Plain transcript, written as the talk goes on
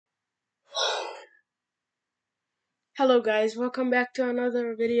Hello guys, welcome back to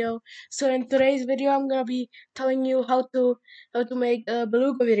another video. So in today's video I'm gonna be telling you how to make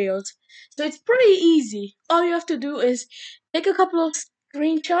beluga videos. So it's pretty easy. All you have to do is take a couple of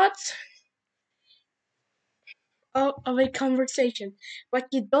screenshots of a conversation, but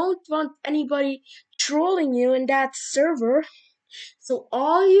you don't want anybody trolling you in that server. So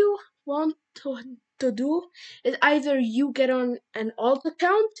all you want to do is either you get on an alt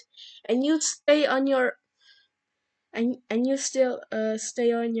account and you stay on your and you still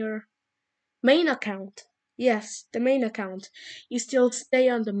stay on your main account. Yes, the main account. You still stay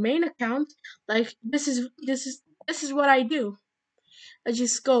on the main account. Like this is what I do. I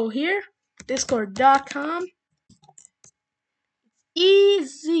just go here, discord.com.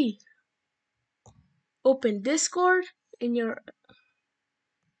 Easy. Open Discord in your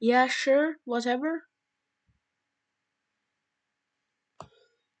yeah, sure, whatever.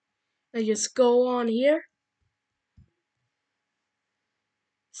 I just go on here.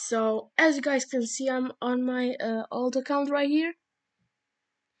 So as you guys can see, I'm on my alt account right here.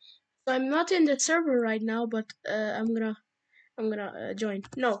 So I'm not in the server right now, but I'm gonna join.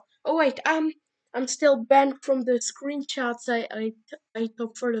 No. Oh wait, I'm still banned from the screenshots I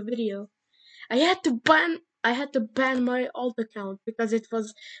took for the video. I had to ban my alt account because it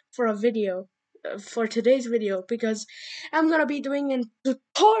was for a video, for today's video, because I'm gonna be doing a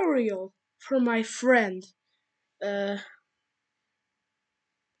tutorial for my friend. Uh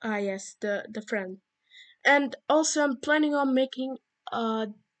yes, the friend. And also I'm planning on making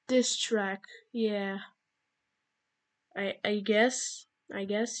this track. Yeah. I guess,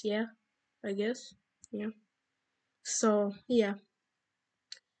 yeah. I guess. Yeah. So, yeah.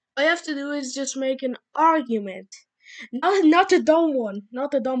 All you have to do is just make an argument. Not a dumb one.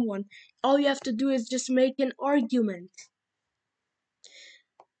 Not a dumb one. All you have to do is just make an argument.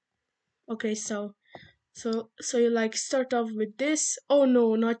 Okay, so you like start off with this. Oh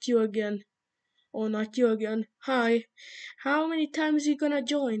no, not you again. Oh, not you again. Hi. How many times you gonna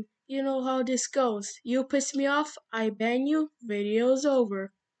join? You know how this goes. You piss me off, I ban you, video's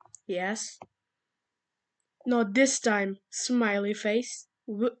over. Yes? Not this time, smiley face.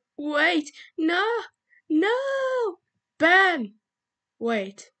 Wait, no, no, ban.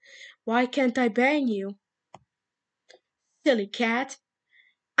 Wait, why can't I ban you? Silly cat,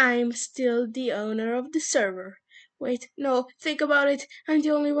 I'm still the owner of the server. Wait, no, think about it. I'm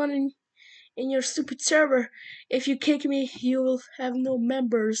the only one in your stupid server. If you kick me, you will have no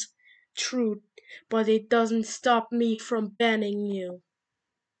members. True, but it doesn't stop me from banning you.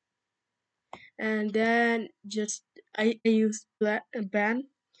 And then just I use ban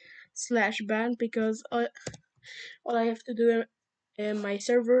slash ban because all I have to do in my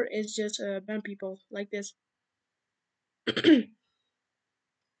server is just ban people like this.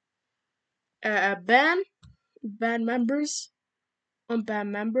 Ban members, unban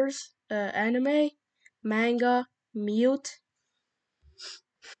members, anime, manga, mute,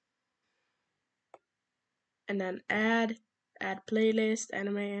 and then add playlist,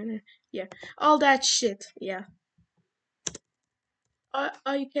 anime, and yeah, all that shit. Yeah,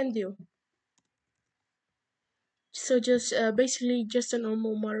 all you can do. So just basically just a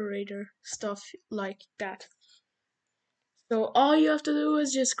normal moderator stuff like that. So all you have to do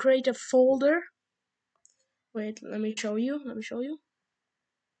is just create a folder. Wait, let me show you. Let me show you.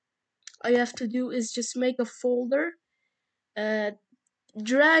 All you have to do is just make a folder. Uh,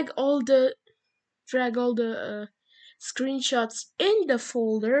 drag all the screenshots in the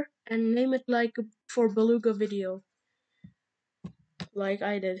folder and name it like for beluga video, like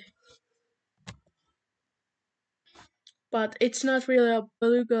I did. But it's not really a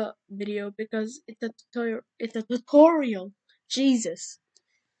beluga video because it's a tutorial. It's a tutorial. Jesus.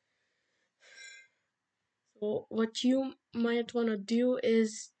 So what you might want to do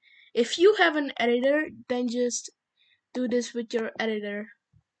is, if you have an editor, then just do this with your editor.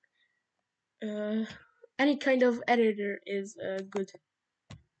 Uh, any kind of editor is good,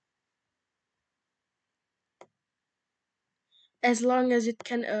 as long as it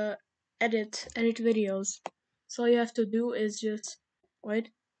can edit videos. So all you have to do is just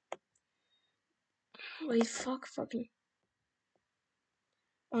wait, fucking.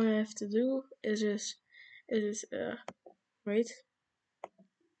 All I have to do is wait.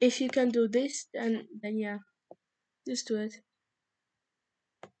 If you can do this, then yeah, just do it.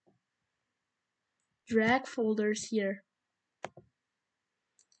 Drag folders here.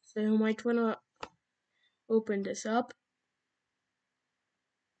 So you might wanna open this up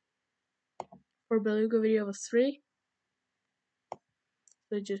for Beluga Video 3.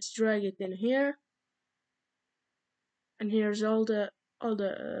 So just drag it in here, and here's all the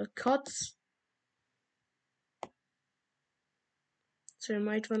cuts. So you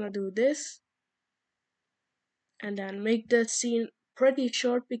might wanna do this and then make the scene pretty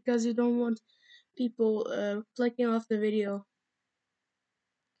short because you don't want people clicking off the video.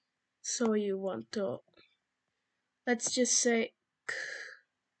 So you want to, let's just say,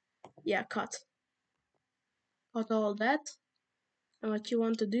 yeah, cut all that. And what you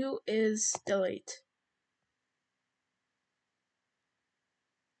want to do is delete.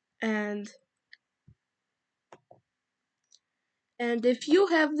 And if you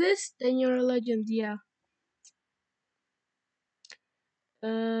have this, then you're a legend, yeah.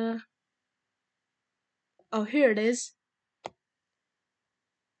 Oh, here it is.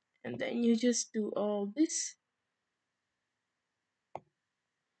 And then you just do all this.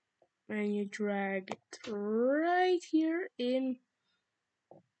 And you drag it right here in.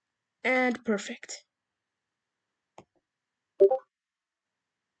 And perfect.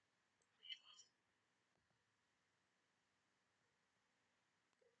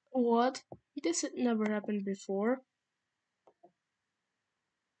 What? This had never happened before.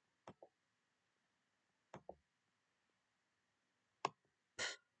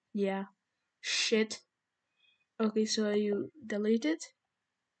 Yeah. Shit. Okay, so you delete it.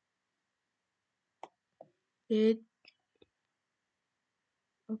 It.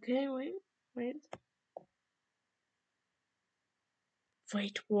 Okay, wait.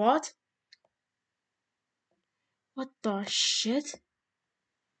 Wait, what? What the shit?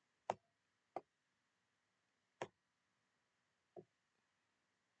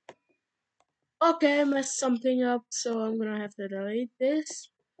 Okay, I messed something up, so I'm gonna have to delete this.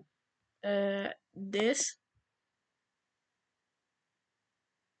 This.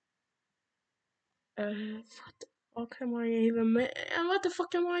 What the fuck am I even? What the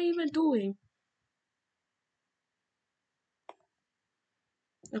fuck am I even doing?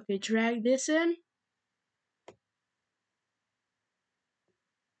 Okay, drag this in.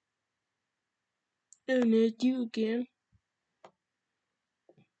 And it you again.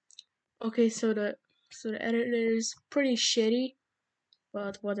 Okay, so the editor is pretty shitty,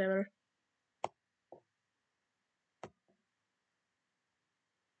 but whatever.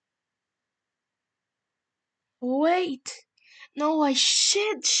 Wait, no,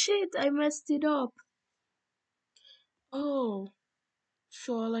 shit, I messed it up. Oh,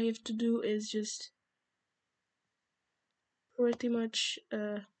 so all I have to do is just pretty much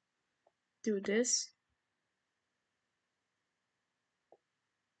do this.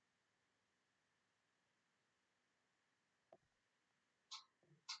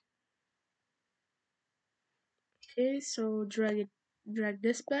 Okay, so drag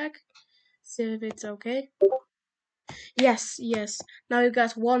this back. See if it's okay. Yes. Now you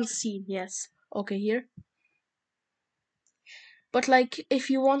got one scene. Yes. Okay, here. But like, if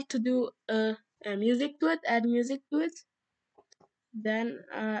you want to do a music to it, add music to it, then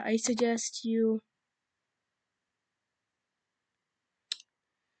I suggest you.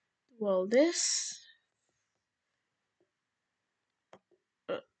 Well, this.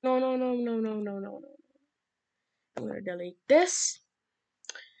 No. I'm gonna delete this.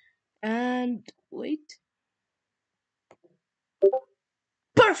 And wait.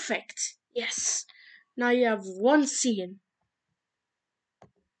 Perfect! Yes. Now you have one scene.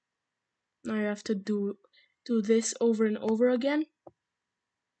 Now you have to do this over and over again.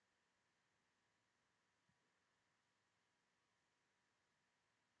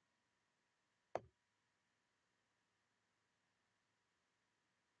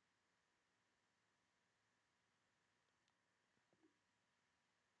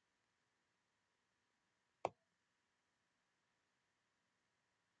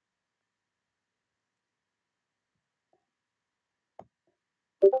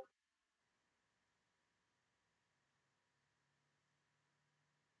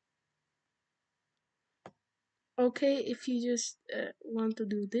 Okay, if you just want to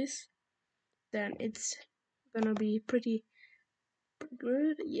do this, then it's gonna be pretty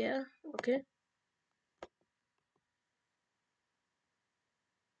good. Yeah, okay.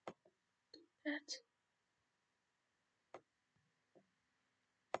 That.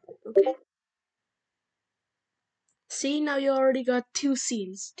 Okay. See, now you already got two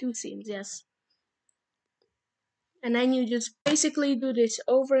scenes. Two scenes, yes. And then you just basically do this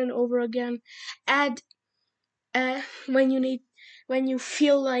over and over again. Add when you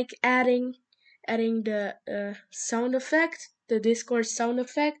feel like adding the sound effect, the Discord sound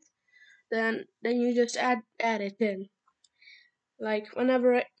effect, then you just add it in. Like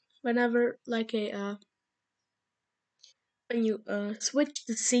whenever like a when you switch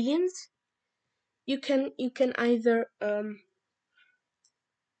the scenes, you can either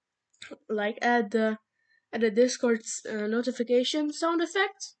like add add a Discord's notification sound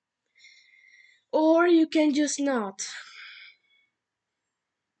effect, or you can just not.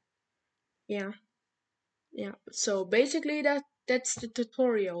 Yeah, yeah. So basically that's the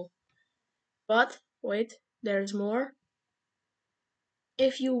tutorial. But wait, there's more.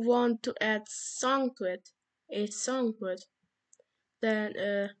 If you want to add song to it, a song to it, then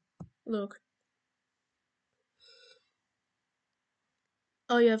look,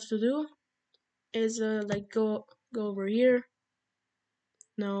 all you have to do is like go over here.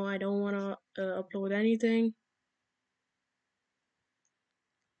 No, I don't wanna upload anything.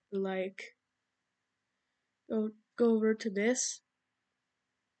 Like go over to this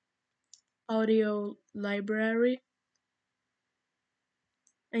audio library,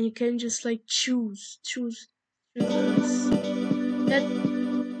 and you can just like choose that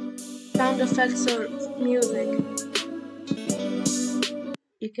sound effects or music.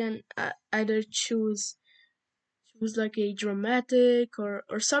 You can either choose like a dramatic or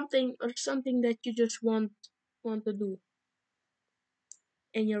something that you just want to do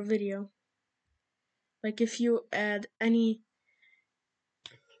in your video. Like if you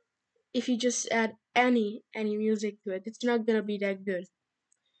just add any music to it, it's not gonna be that good.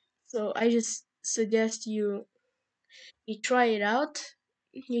 So I just suggest you try it out.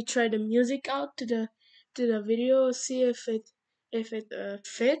 You try the music out to the video, see if it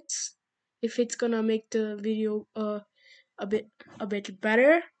fits, if it's gonna make the video a bit a bit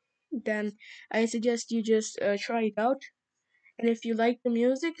better. Then I suggest you just try it out. And if you like the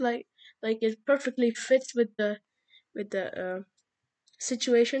music, like it perfectly fits with the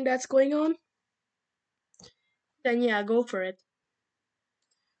situation that's going on, then yeah, go for it.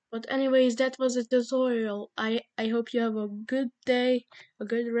 But anyways, that was a tutorial. I hope you have a good day, a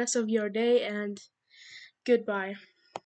good rest of your day, and goodbye.